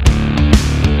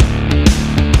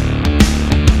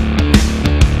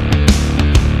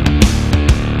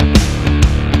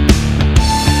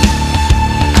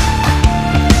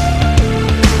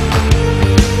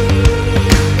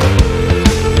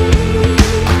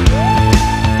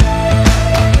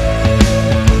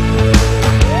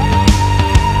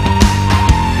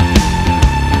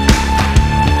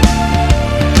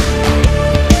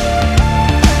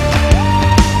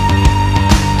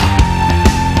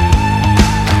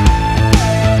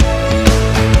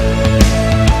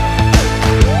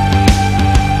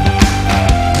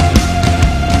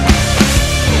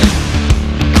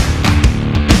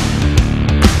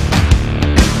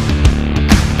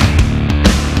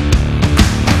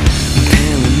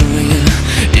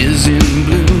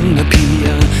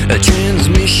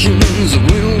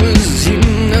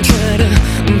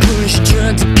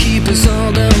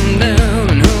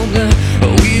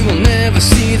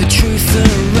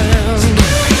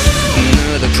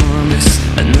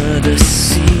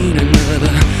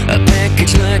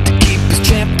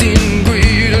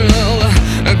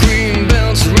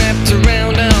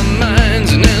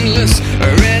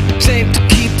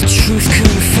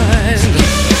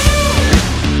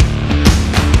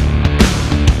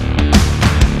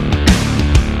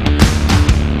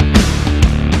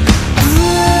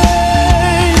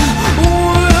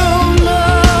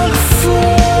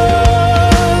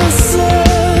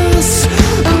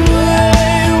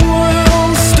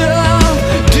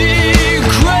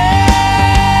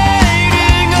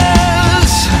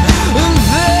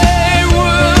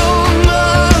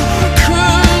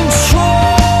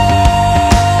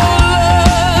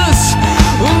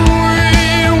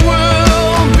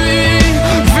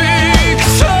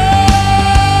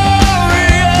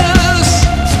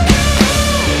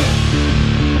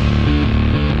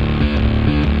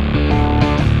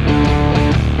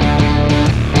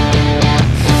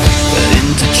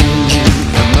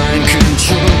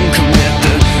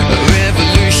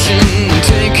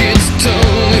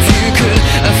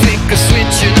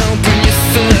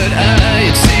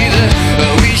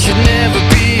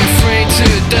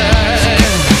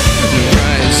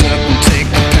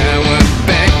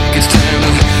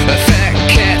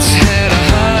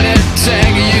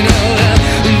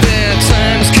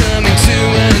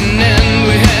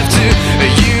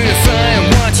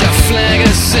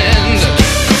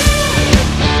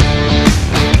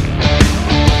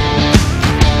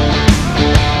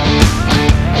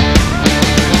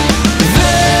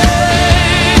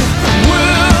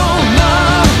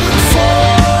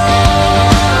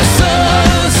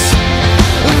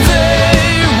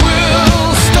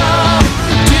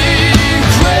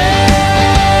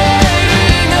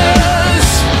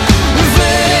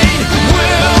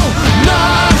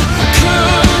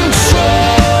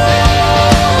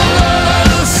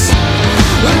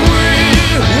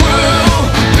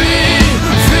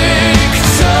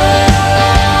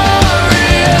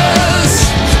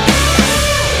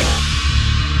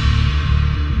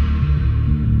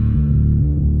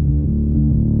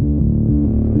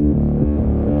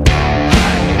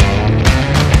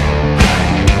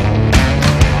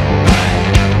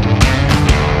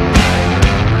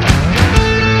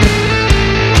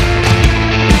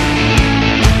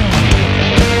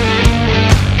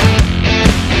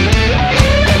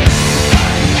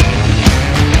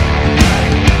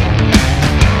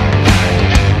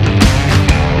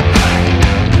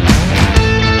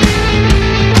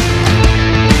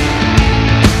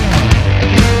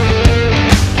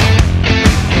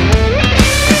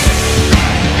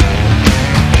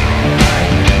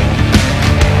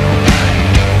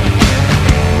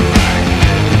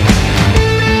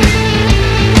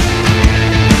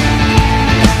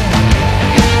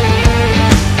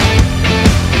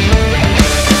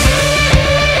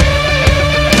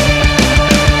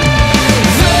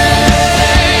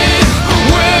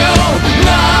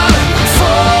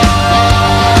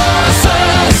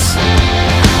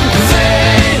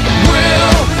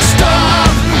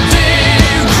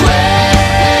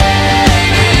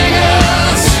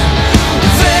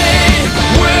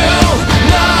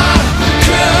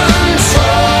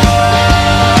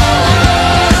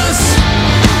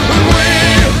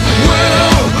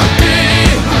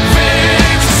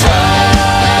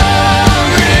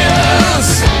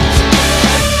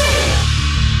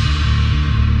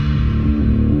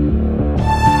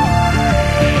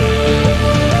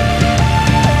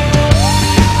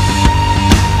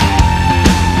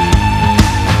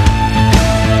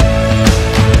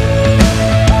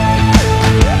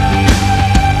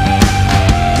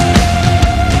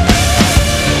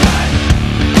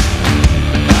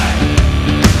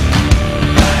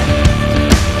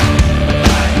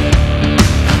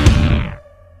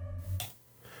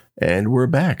 And we're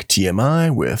back,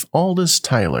 TMI, with Aldous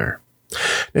Tyler.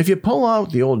 If you pull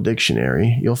out the old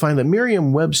dictionary, you'll find that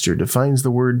Merriam-Webster defines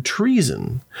the word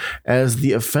treason as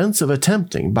the offense of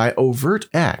attempting by overt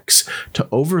acts to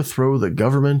overthrow the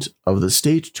government of the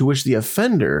state to which the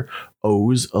offender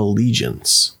owes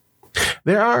allegiance.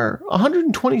 There are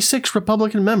 126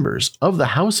 Republican members of the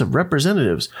House of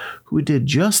Representatives who did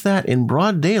just that in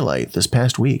broad daylight this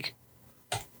past week.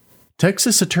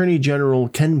 Texas Attorney General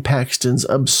Ken Paxton's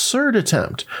absurd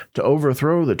attempt to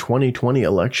overthrow the 2020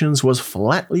 elections was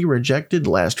flatly rejected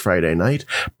last Friday night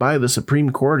by the Supreme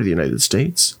Court of the United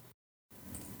States.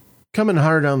 Coming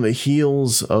hard on the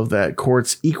heels of that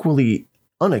court's equally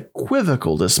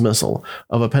unequivocal dismissal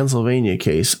of a Pennsylvania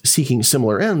case seeking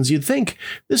similar ends, you'd think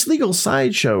this legal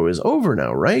sideshow is over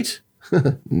now, right?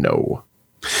 No.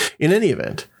 In any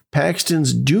event,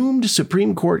 Paxton's doomed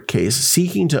Supreme Court case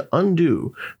seeking to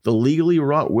undo the legally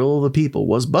wrought will of the people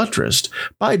was buttressed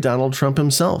by Donald Trump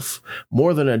himself,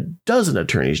 more than a dozen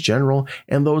attorneys general,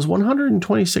 and those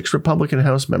 126 Republican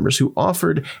House members who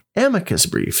offered amicus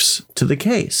briefs to the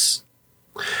case.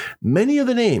 Many of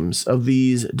the names of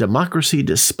these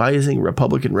democracy-despising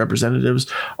Republican representatives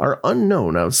are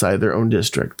unknown outside their own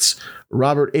districts.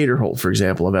 Robert Aderholt, for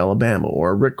example, of Alabama,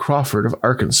 or Rick Crawford of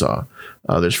Arkansas.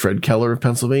 There's Fred Keller of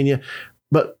Pennsylvania,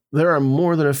 but there are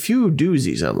more than a few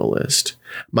doozies on the list.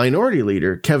 Minority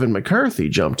Leader Kevin McCarthy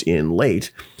jumped in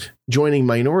late, joining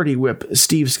Minority Whip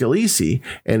Steve Scalise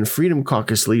and Freedom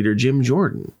Caucus Leader Jim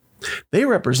Jordan. They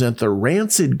represent the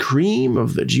rancid cream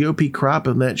of the GOP crop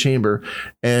in that chamber,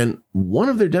 and one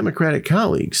of their Democratic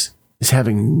colleagues is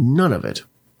having none of it.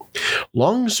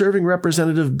 Long-serving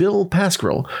Representative Bill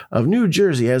Pascrell of New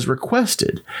Jersey has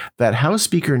requested that House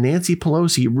Speaker Nancy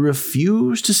Pelosi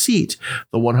refuse to seat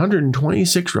the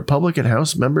 126 Republican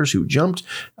House members who jumped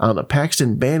on the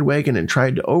Paxton bandwagon and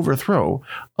tried to overthrow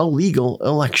a legal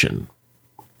election.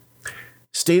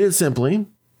 Stated simply,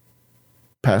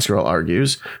 Pascrell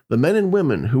argues, the men and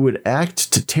women who would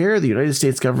act to tear the United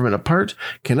States government apart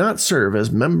cannot serve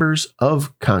as members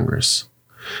of Congress.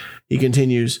 He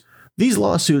continues, these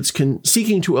lawsuits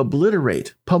seeking to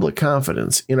obliterate public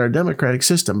confidence in our democratic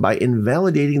system by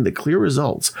invalidating the clear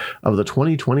results of the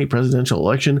 2020 presidential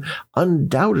election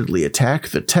undoubtedly attack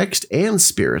the text and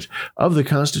spirit of the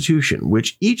Constitution,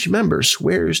 which each member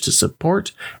swears to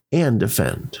support and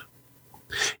defend.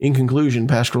 In conclusion,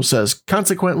 Pascrell says,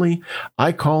 consequently,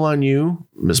 I call on you,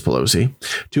 Ms. Pelosi,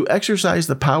 to exercise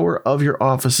the power of your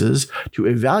offices to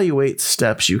evaluate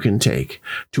steps you can take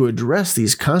to address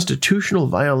these constitutional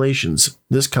violations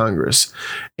this Congress,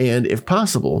 and, if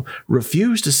possible,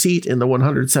 refuse to seat in the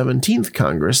 117th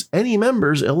Congress any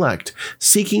members elect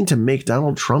seeking to make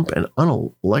Donald Trump an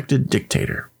unelected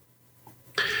dictator.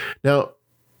 Now,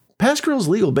 Pascrell's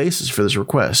legal basis for this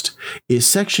request is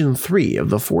Section 3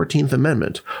 of the 14th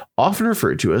Amendment, often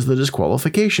referred to as the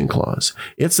Disqualification Clause.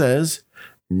 It says,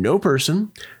 no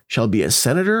person shall be a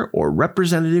senator or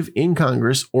representative in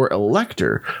Congress or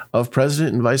elector of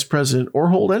president and vice president or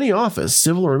hold any office,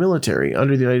 civil or military,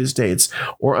 under the United States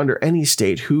or under any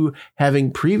state who, having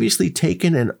previously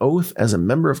taken an oath as a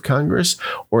member of Congress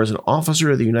or as an officer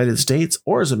of the United States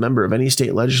or as a member of any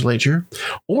state legislature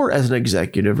or as an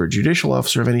executive or judicial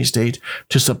officer of any state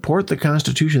to support the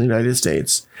Constitution of the United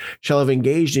States, shall have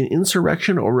engaged in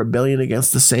insurrection or rebellion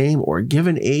against the same or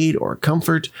given aid or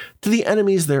comfort to the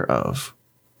enemies thereof.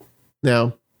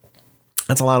 Now,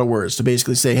 that's a lot of words to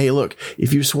basically say, hey, look,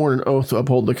 if you've sworn an oath to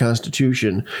uphold the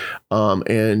Constitution,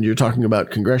 and you're talking about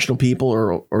congressional people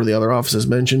or the other offices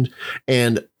mentioned,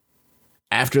 and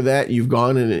after that you've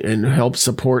gone and helped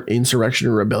support insurrection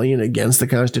or rebellion against the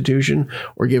Constitution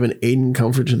or given aid and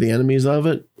comfort to the enemies of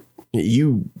it,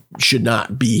 you should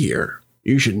not be here.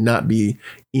 You should not be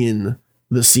in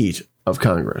the seat of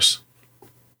Congress.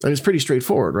 And it's pretty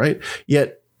straightforward, right?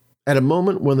 Yet, at a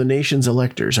moment when the nation's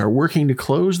electors are working to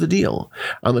close the deal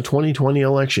on the 2020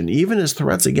 election, even as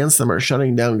threats against them are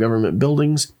shutting down government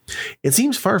buildings, it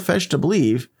seems far-fetched to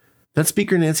believe that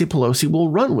Speaker Nancy Pelosi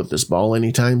will run with this ball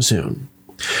anytime soon.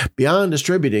 Beyond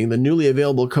distributing the newly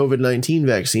available COVID-19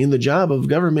 vaccine, the job of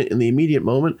government in the immediate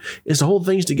moment is to hold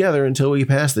things together until we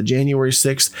pass the January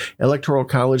 6th Electoral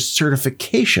College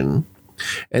certification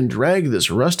and drag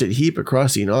this rusted heap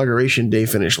across the Inauguration Day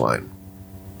finish line.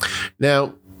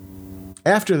 Now,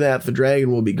 after that, the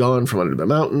dragon will be gone from under the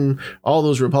mountain. All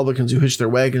those Republicans who hitched their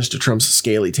wagons to Trump's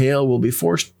scaly tail will be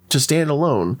forced to stand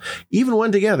alone, even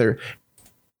when together,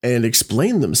 and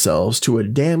explain themselves to a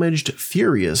damaged,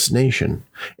 furious nation.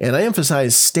 And I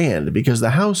emphasize stand because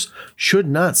the House should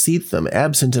not seat them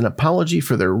absent an apology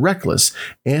for their reckless,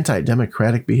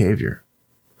 anti-democratic behavior.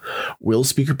 Will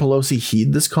Speaker Pelosi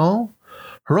heed this call?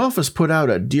 Her office put out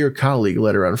a Dear Colleague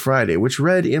letter on Friday, which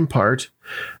read in part,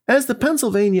 as the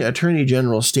Pennsylvania Attorney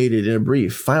General stated in a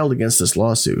brief filed against this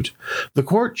lawsuit, the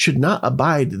court should not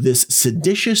abide this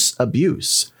seditious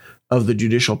abuse of the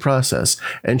judicial process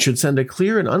and should send a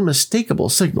clear and unmistakable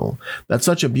signal that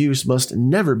such abuse must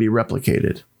never be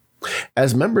replicated.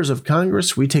 As members of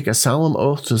Congress, we take a solemn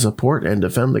oath to support and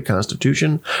defend the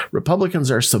Constitution.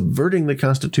 Republicans are subverting the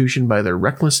Constitution by their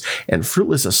reckless and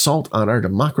fruitless assault on our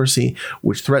democracy,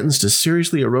 which threatens to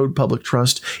seriously erode public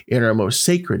trust in our most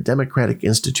sacred democratic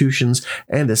institutions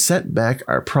and to set back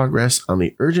our progress on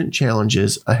the urgent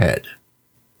challenges ahead.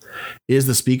 Is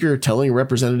the Speaker telling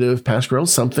Representative Pascrell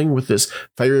something with this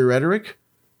fiery rhetoric,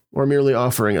 or merely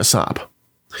offering a sop?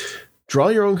 Draw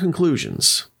your own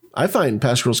conclusions. I find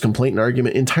Pascrell's complaint and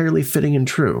argument entirely fitting and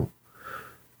true,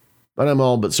 but I'm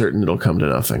all but certain it'll come to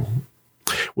nothing.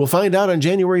 We'll find out on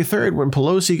January 3rd when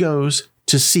Pelosi goes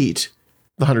to seat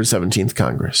the 117th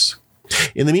Congress.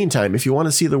 In the meantime, if you want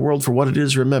to see the world for what it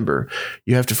is, remember,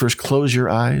 you have to first close your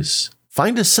eyes,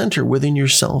 find a center within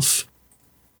yourself,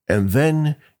 and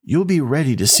then you'll be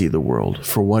ready to see the world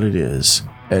for what it is.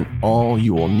 And all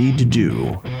you will need to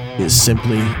do is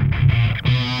simply